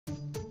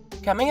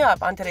Coming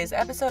up on today's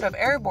episode of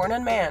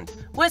Airborne-Unmanned,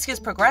 Wisk is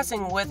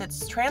progressing with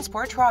its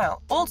transport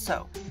trial.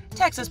 Also,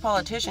 Texas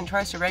politician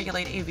tries to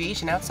regulate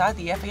aviation outside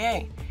the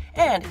FAA.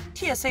 And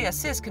TSA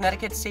assists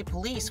Connecticut State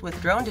Police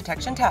with drone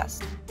detection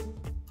test.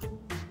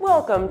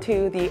 Welcome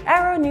to the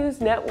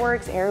Aero-News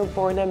Network's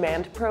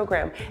Airborne-Unmanned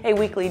program, a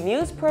weekly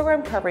news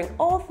program covering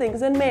all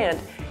things unmanned,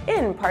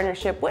 in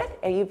partnership with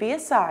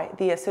AVSI,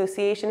 the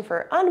Association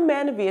for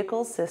Unmanned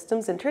Vehicle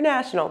Systems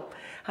International.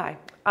 Hi,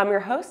 I'm your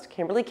host,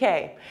 Kimberly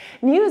Kay.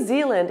 New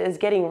Zealand is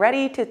getting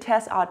ready to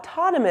test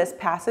autonomous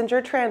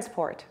passenger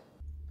transport.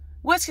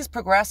 Wisk is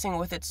progressing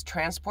with its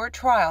transport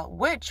trial,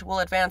 which will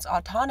advance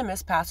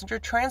autonomous passenger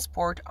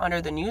transport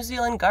under the New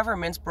Zealand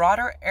government's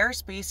broader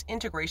Airspace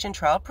Integration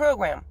Trial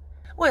Program.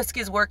 Wisk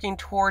is working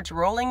towards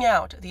rolling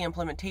out the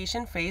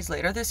implementation phase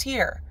later this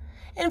year.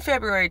 In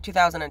February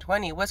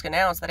 2020, Wisk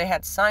announced that it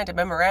had signed a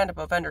memorandum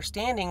of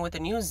understanding with the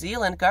New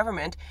Zealand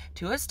government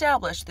to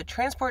establish the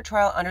transport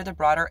trial under the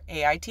broader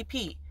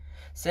AITP.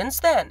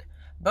 Since then,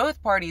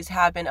 both parties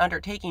have been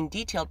undertaking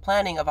detailed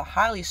planning of a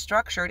highly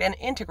structured and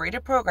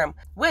integrated program,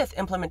 with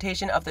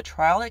implementation of the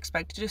trial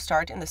expected to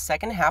start in the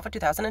second half of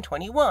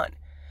 2021.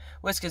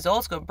 Wisk is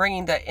also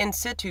bringing the in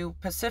situ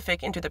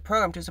Pacific into the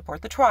program to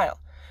support the trial.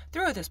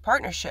 Through this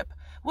partnership,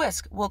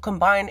 Wisk will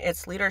combine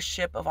its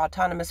leadership of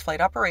autonomous flight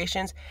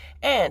operations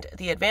and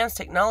the advanced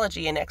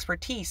technology and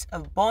expertise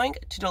of Boeing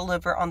to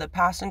deliver on the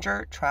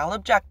passenger trial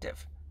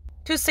objective: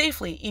 to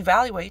safely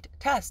evaluate,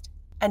 test,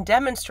 and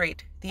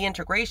demonstrate the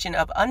integration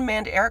of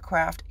unmanned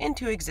aircraft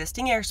into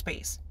existing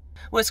airspace.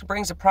 Wisk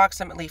brings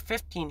approximately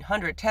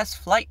 1,500 test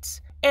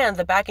flights and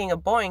the backing of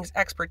Boeing's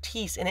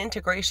expertise in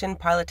integration,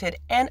 piloted,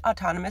 and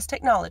autonomous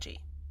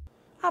technology.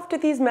 After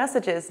these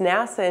messages,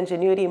 NASA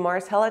Ingenuity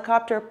Mars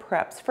helicopter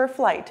preps for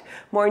flight.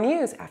 More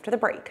news after the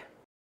break.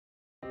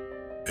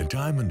 At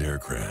Diamond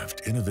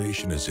Aircraft,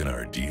 innovation is in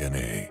our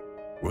DNA.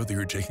 Whether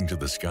you're taking to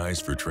the skies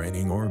for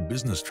training or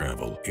business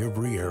travel,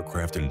 every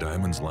aircraft in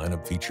Diamond's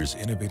lineup features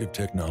innovative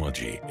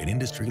technology, an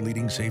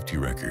industry-leading safety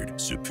record,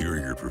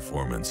 superior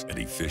performance and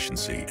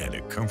efficiency, and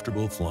a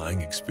comfortable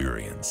flying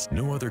experience.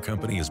 No other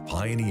company has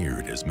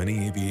pioneered as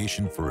many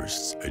aviation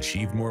firsts,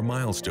 achieved more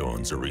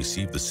milestones, or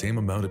received the same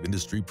amount of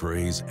industry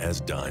praise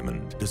as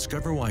Diamond.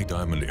 Discover why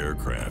Diamond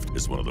Aircraft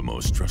is one of the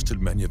most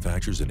trusted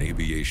manufacturers in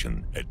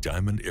aviation at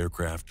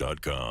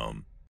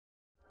diamondaircraft.com.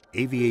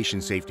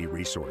 Aviation Safety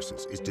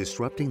Resources is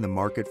disrupting the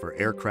market for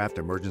aircraft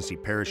emergency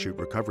parachute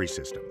recovery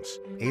systems.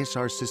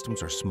 ASR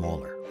systems are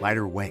smaller,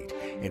 lighter weight,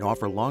 and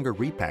offer longer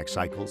repack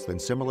cycles than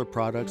similar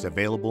products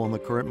available in the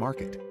current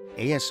market.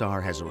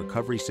 ASR has a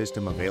recovery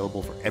system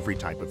available for every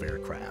type of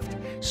aircraft: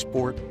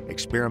 sport,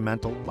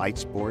 experimental, light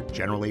sport,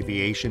 general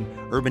aviation,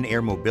 urban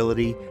air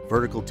mobility,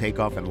 vertical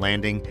takeoff and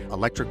landing,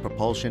 electric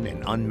propulsion,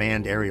 and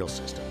unmanned aerial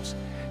systems.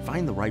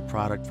 Find the right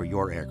product for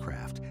your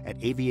aircraft at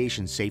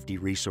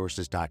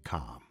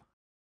aviationsafetyresources.com.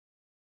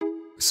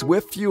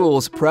 Swift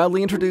Fuels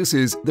proudly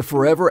introduces the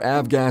Forever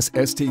Avgas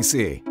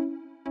STC.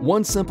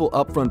 One simple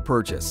upfront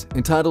purchase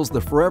entitles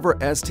the Forever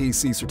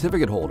STC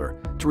certificate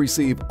holder to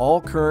receive all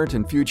current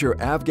and future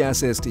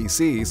Avgas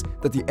STCs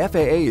that the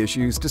FAA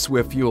issues to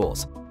Swift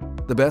Fuels.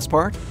 The best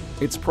part?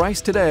 It's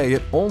priced today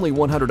at only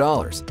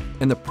 $100,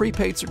 and the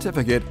prepaid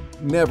certificate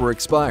never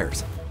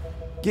expires.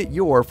 Get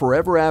your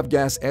Forever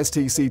Avgas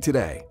STC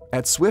today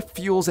at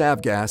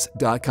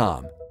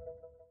swiftfuelsavgas.com.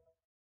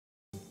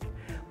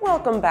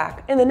 Welcome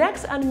back. In the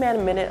next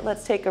Unmanned Minute,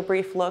 let's take a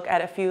brief look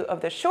at a few of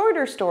the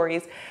shorter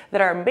stories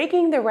that are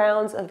making the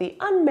rounds of the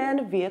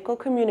unmanned vehicle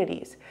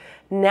communities.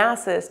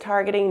 NASA is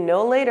targeting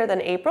no later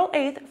than April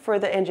 8th for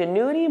the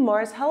Ingenuity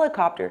Mars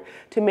helicopter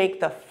to make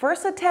the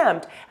first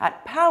attempt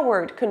at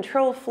powered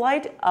controlled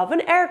flight of an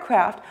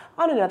aircraft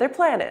on another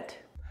planet.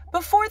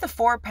 Before the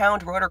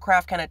 4-pound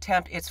rotorcraft can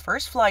attempt its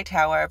first flight,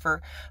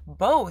 however,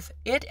 both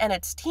it and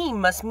its team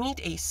must meet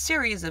a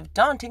series of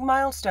daunting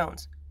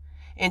milestones.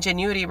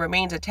 Ingenuity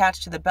remains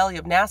attached to the belly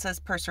of NASA's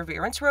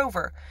Perseverance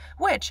rover,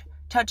 which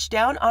touched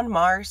down on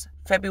Mars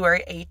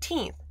February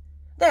 18th.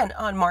 Then,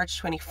 on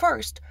March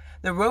 21st,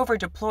 the rover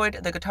deployed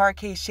the guitar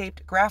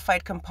case-shaped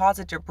graphite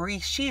composite debris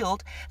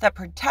shield that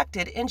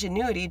protected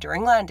Ingenuity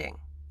during landing.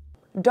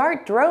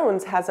 DART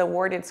Drones has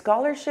awarded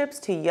scholarships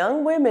to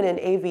young women in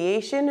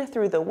aviation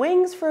through the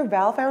Wings for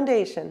Val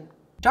Foundation.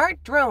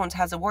 DART Drones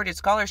has awarded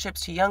scholarships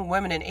to young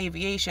women in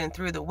aviation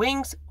through the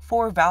Wings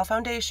for Val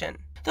Foundation.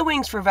 The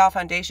Wings for Val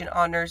Foundation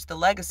honors the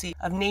legacy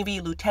of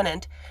Navy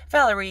Lieutenant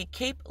Valerie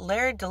Cape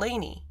Laird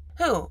Delaney,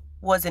 who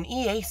was an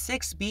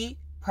EA-6B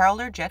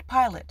Prowler jet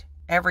pilot.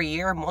 Every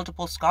year,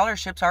 multiple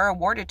scholarships are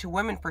awarded to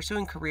women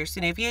pursuing careers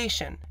in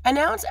aviation.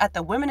 Announced at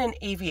the Women in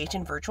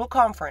Aviation virtual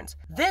conference,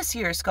 this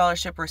year's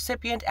scholarship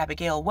recipient,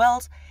 Abigail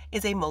Wells,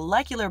 is a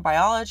molecular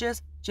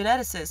biologist,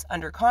 geneticist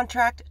under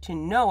contract to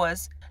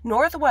NOAA's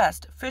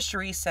Northwest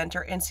Fisheries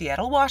Center in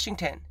Seattle,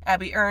 Washington.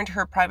 Abby earned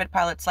her private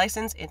pilot's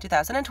license in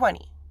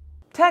 2020.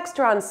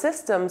 Textron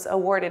Systems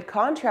awarded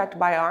contract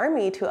by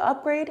Army to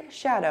upgrade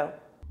Shadow.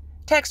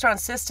 Textron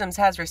Systems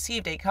has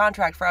received a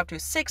contract for up to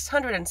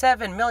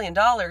 $607 million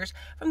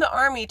from the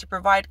Army to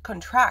provide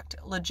contract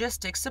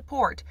logistics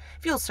support,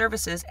 field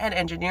services, and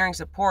engineering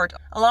support,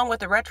 along with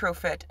the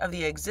retrofit of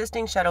the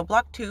existing Shadow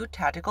Block 2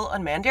 tactical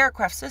unmanned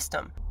aircraft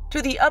system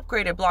to the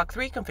upgraded Block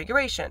 3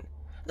 configuration.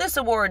 This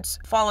award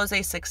follows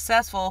a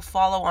successful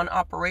follow-on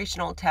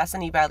operational test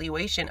and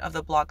evaluation of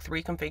the Block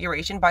 3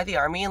 configuration by the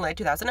Army in late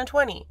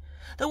 2020.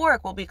 The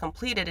work will be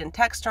completed in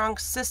Textron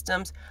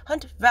Systems'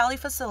 Hunt Valley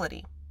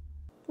facility.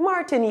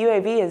 Martin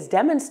UAV is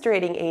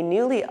demonstrating a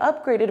newly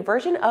upgraded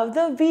version of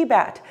the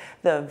VBAT,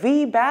 the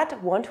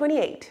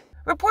VBAT-128.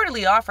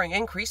 Reportedly offering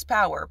increased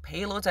power,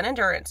 payloads, and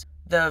endurance,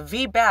 the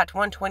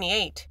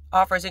VBAT-128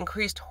 offers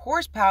increased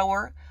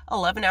horsepower,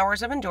 11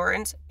 hours of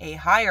endurance, a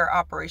higher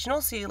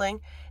operational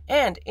ceiling,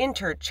 and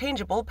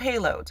interchangeable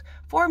payloads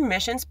for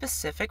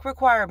mission-specific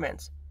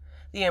requirements.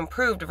 The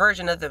improved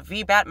version of the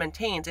VBAT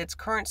maintains its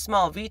current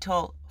small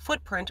VTOL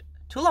footprint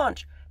to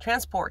launch,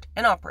 transport,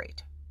 and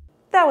operate.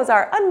 That was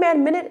our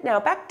Unmanned Minute. Now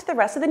back to the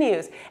rest of the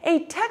news.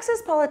 A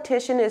Texas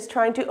politician is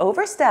trying to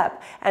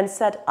overstep and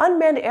set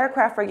unmanned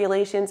aircraft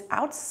regulations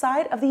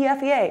outside of the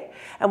FAA,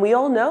 and we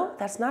all know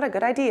that's not a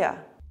good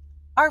idea.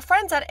 Our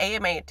friends at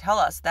AMA tell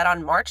us that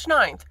on March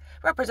 9th,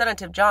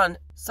 Representative John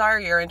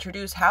Cyrier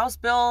introduced House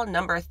Bill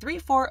number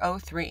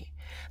 3403.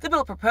 The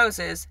bill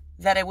proposes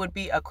that it would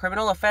be a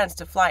criminal offense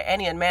to fly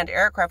any unmanned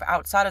aircraft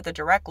outside of the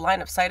direct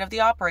line of sight of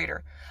the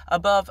operator,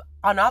 above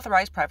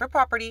unauthorized private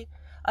property,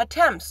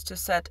 attempts to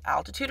set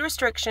altitude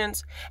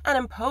restrictions, and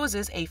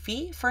imposes a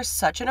fee for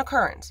such an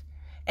occurrence.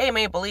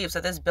 AMA believes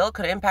that this bill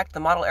could impact the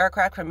model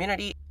aircraft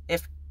community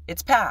if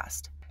it's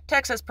passed.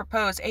 Texas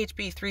proposed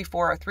HB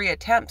 3403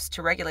 attempts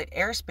to regulate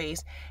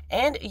airspace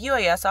and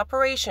UAS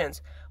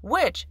operations,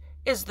 which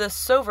is the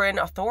sovereign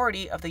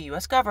authority of the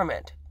U.S.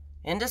 government.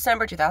 In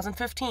December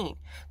 2015,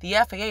 the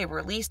FAA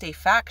released a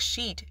fact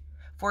sheet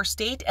for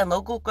state and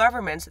local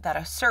governments that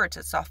asserts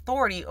its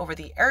authority over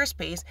the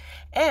airspace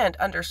and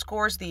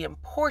underscores the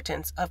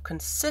importance of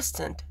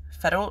consistent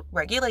federal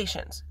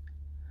regulations.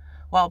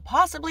 While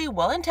possibly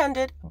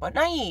well-intended but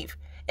naive,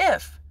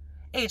 if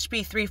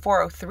HB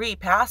 3403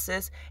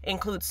 passes,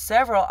 includes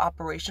several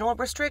operational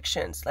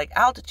restrictions like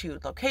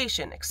altitude,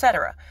 location,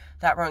 etc.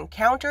 that run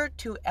counter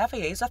to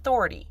FAA's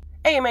authority.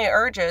 AMA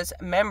urges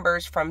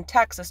members from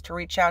Texas to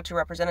reach out to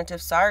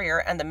Representative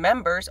Cyrier and the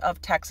members of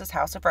Texas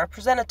House of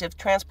Representatives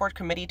Transport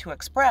Committee to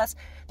express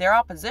their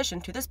opposition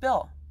to this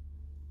bill.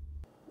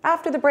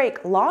 After the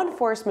break, law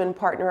enforcement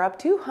partner up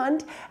to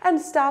hunt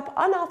and stop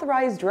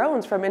unauthorized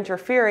drones from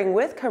interfering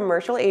with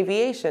commercial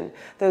aviation.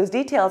 Those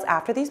details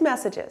after these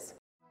messages.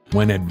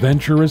 When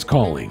adventure is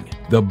calling,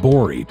 the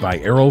Bory by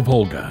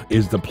Aero-Volga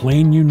is the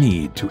plane you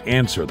need to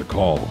answer the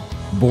call.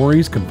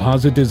 Bory's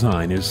composite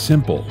design is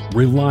simple,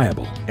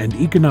 reliable, and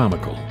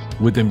economical,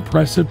 with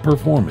impressive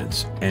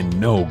performance and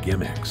no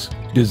gimmicks.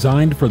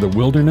 Designed for the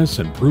wilderness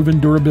and proven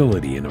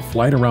durability in a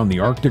flight around the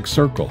Arctic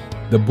Circle,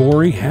 the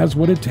Bory has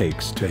what it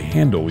takes to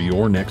handle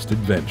your next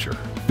adventure.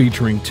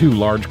 Featuring 2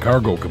 large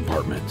cargo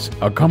compartments,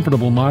 a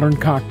comfortable modern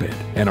cockpit,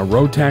 and a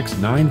Rotax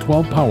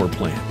 912 power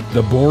plant,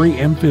 the Bory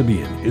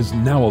Amphibian is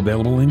now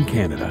available in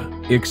Canada.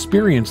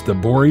 Experience the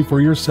Bory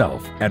for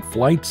yourself at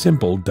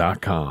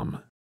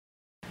flightsimple.com.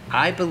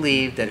 I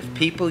believe that if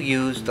people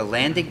use the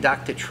landing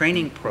doctor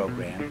training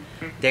program,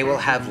 they will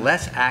have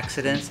less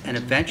accidents and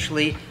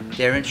eventually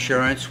their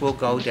insurance will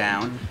go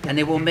down and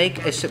they will make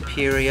a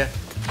superior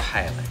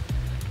pilot.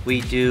 We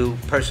do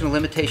personal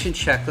limitation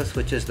checklists,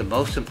 which is the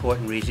most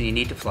important reason you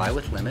need to fly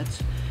with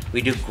limits.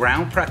 We do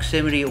ground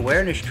proximity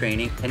awareness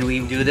training, and we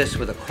do this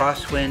with a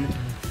crosswind.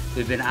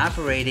 We've been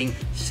operating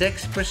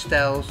 6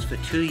 Bristells for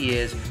 2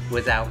 years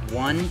without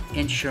one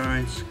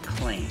insurance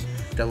claim.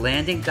 The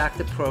Landing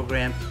Doctor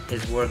program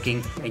is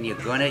working, and you're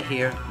gonna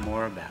hear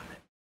more about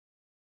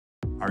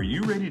it. Are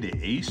you ready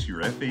to ace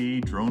your FAA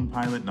drone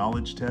pilot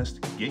knowledge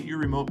test, get your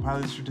remote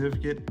pilot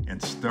certificate,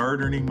 and start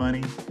earning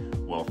money?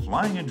 Well,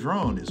 flying a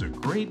drone is a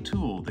great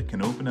tool that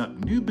can open up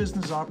new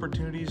business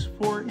opportunities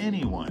for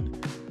anyone.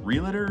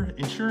 Realtor,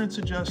 insurance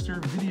adjuster,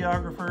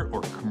 videographer,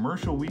 or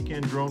commercial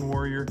weekend drone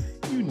warrior,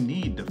 you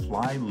need to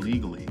fly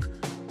legally.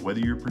 Whether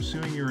you're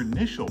pursuing your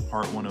initial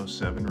Part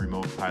 107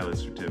 remote pilot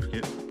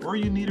certificate or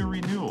you need a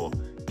renewal,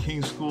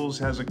 King Schools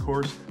has a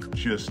course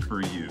just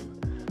for you.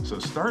 So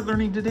start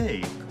learning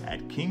today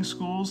at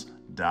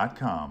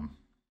kingschools.com.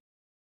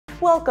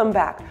 Welcome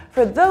back.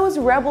 For those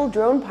rebel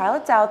drone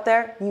pilots out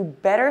there, you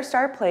better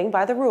start playing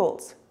by the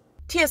rules.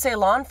 TSA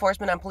law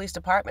enforcement and police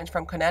departments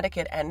from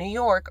Connecticut and New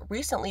York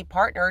recently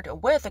partnered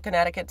with the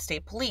Connecticut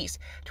State Police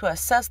to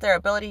assess their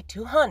ability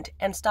to hunt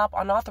and stop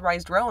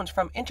unauthorized drones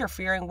from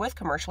interfering with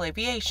commercial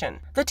aviation.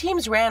 The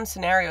teams ran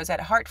scenarios at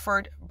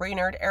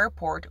Hartford-Brainard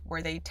Airport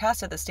where they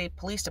tested the State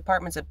Police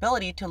Department's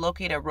ability to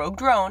locate a rogue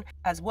drone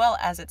as well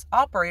as its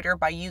operator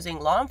by using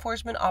law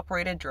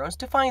enforcement-operated drones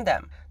to find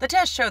them. The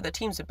test showed the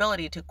team's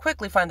ability to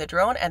quickly find the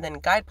drone and then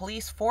guide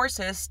police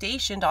forces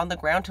stationed on the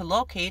ground to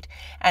locate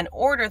and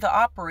order the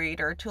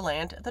operator to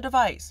land the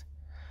device.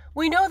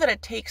 We know that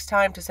it takes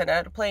time to send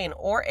out a plane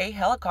or a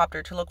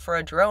helicopter to look for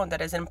a drone that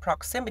is in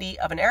proximity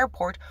of an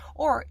airport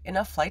or in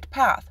a flight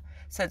path,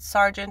 said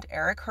Sergeant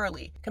Eric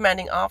Hurley,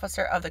 commanding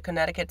officer of the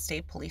Connecticut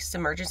State Police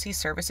Emergency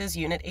Services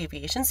Unit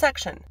Aviation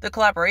Section. The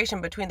collaboration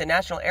between the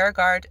National Air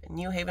Guard,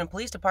 New Haven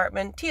Police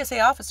Department, TSA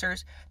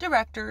officers,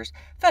 directors,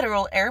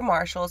 federal air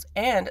marshals,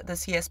 and the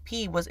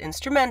CSP was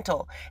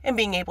instrumental in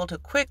being able to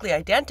quickly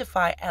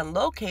identify and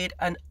locate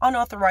an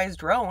unauthorized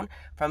drone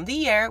from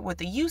the air with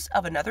the use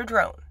of another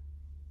drone.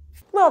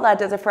 Well, that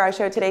does it for our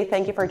show today.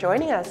 Thank you for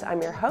joining us.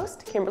 I'm your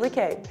host, Kimberly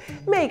Kay.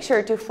 Make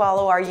sure to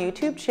follow our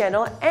YouTube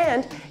channel,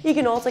 and you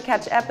can also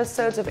catch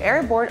episodes of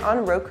Airborne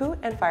on Roku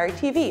and Fire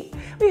TV.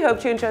 We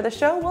hope you enjoy the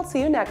show. We'll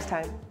see you next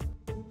time.